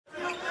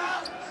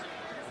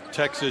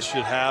Texas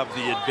should have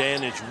the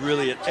advantage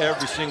really at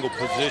every single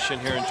position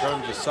here in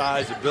terms of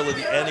size,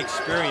 ability, and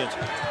experience.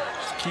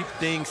 Just keep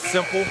things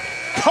simple.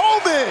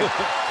 Coleman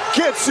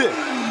gets it.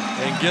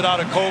 And get out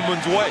of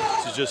Coleman's way.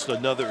 This is just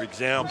another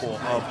example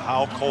of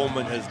how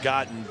Coleman has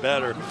gotten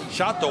better.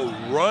 Shot the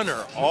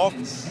runner off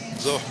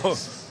the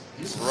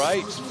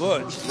right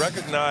foot,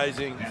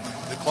 recognizing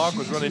the clock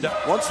was running down.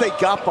 Once they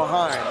got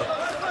behind,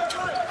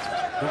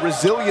 the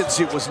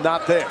resiliency was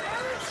not there.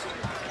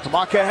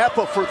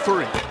 Kamaka for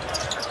three.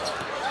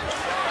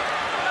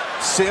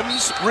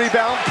 Sims,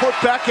 rebound, put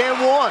back and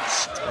one.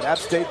 And App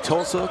State,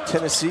 Tulsa,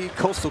 Tennessee,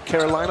 Coastal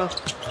Carolina,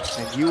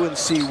 and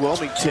UNC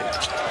Wilmington.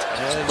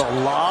 And the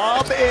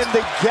lob and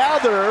the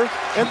gather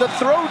and the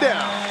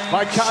throwdown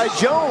by Kai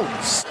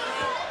Jones.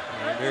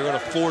 And they're going to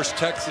force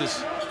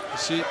Texas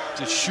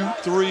to shoot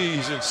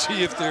threes and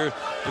see if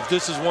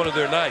this is one of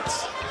their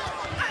nights.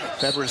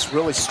 Febres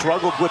really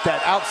struggled with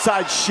that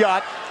outside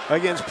shot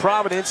against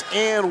Providence,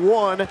 and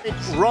one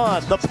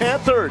run. The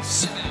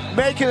Panthers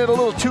making it a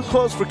little too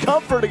close for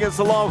comfort against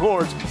the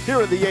Longhorns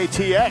here in the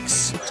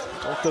ATX.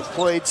 Both have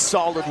played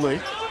solidly.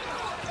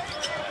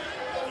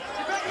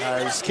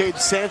 As Caden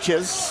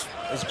Sanchez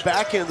is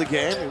back in the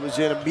game. He was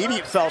in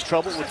immediate foul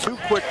trouble with two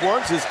quick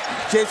ones as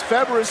Jace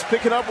Febres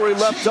picking up where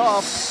he left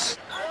off.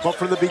 But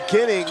from the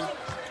beginning,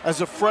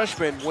 as a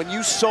freshman, when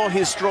you saw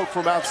his stroke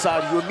from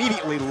outside, you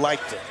immediately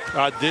liked it.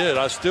 I did.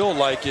 I still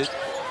like it.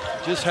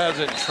 Just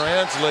hasn't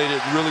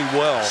translated really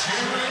well.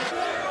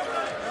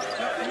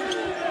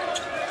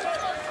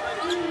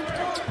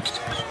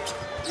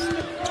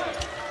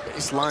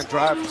 Baseline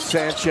drive for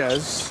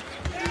Sanchez.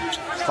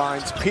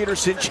 Finds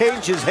Peterson,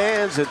 changes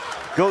hands, and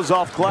goes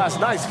off glass.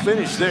 Nice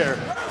finish there.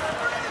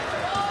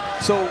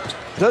 So,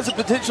 does a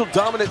potential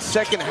dominant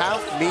second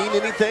half mean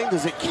anything?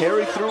 Does it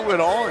carry through at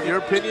all, in your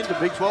opinion, to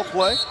Big 12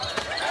 play?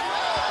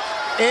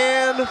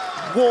 And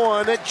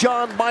one at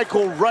John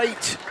Michael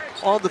Wright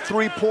on the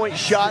three-point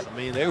shot. I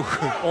mean, they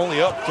were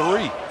only up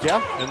three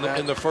in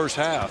the first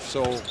half.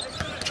 So, blow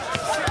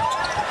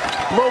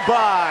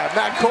by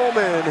Matt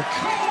Coleman.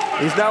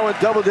 He's now in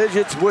double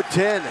digits with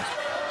 10.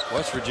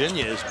 West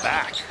Virginia is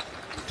back.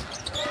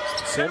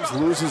 Sims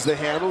loses the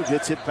handle,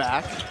 gets it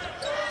back.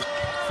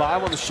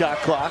 5 on the shot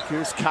clock.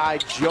 Here's Kai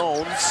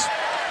Jones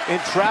in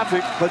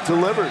traffic, but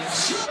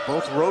delivers.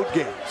 Both road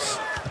games.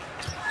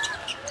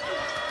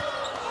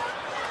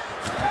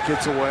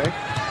 Gets away.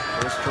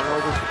 First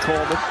turnover for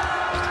Coleman.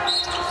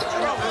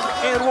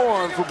 And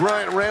one for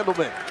Bryant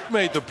Randleman.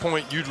 Made the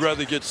point you'd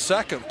rather get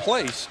second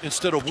place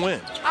instead of win.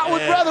 I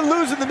would rather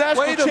lose in the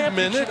national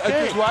championship. Wait a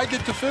minute. Do I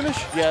get to finish?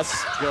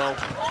 Yes, go.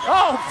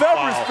 Oh,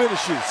 Febres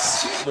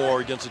finishes.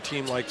 More against a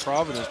team like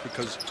Providence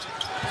because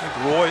I think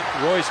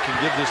Royce can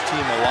give this team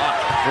a lot.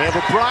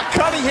 Randall Brock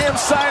Cunningham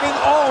signing.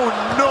 Oh,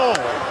 no.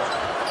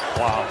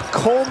 Wow.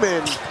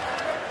 Coleman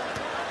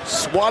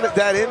swatted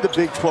that into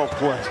Big 12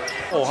 play.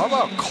 Oh, how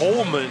about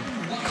Coleman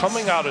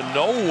coming out of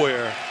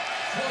nowhere?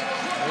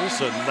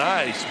 There's a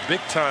nice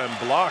big-time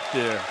block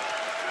there.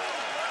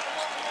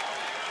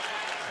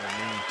 I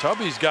mean,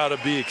 Tubby's got to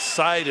be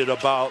excited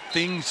about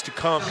things to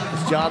come.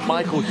 John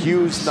Michael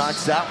Hughes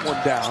knocks that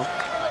one down.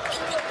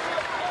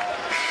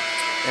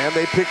 And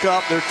they pick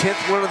up their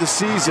 10th win of the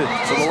season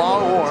for the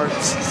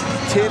Longhorns.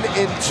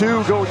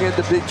 10-2 going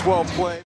into Big 12 play.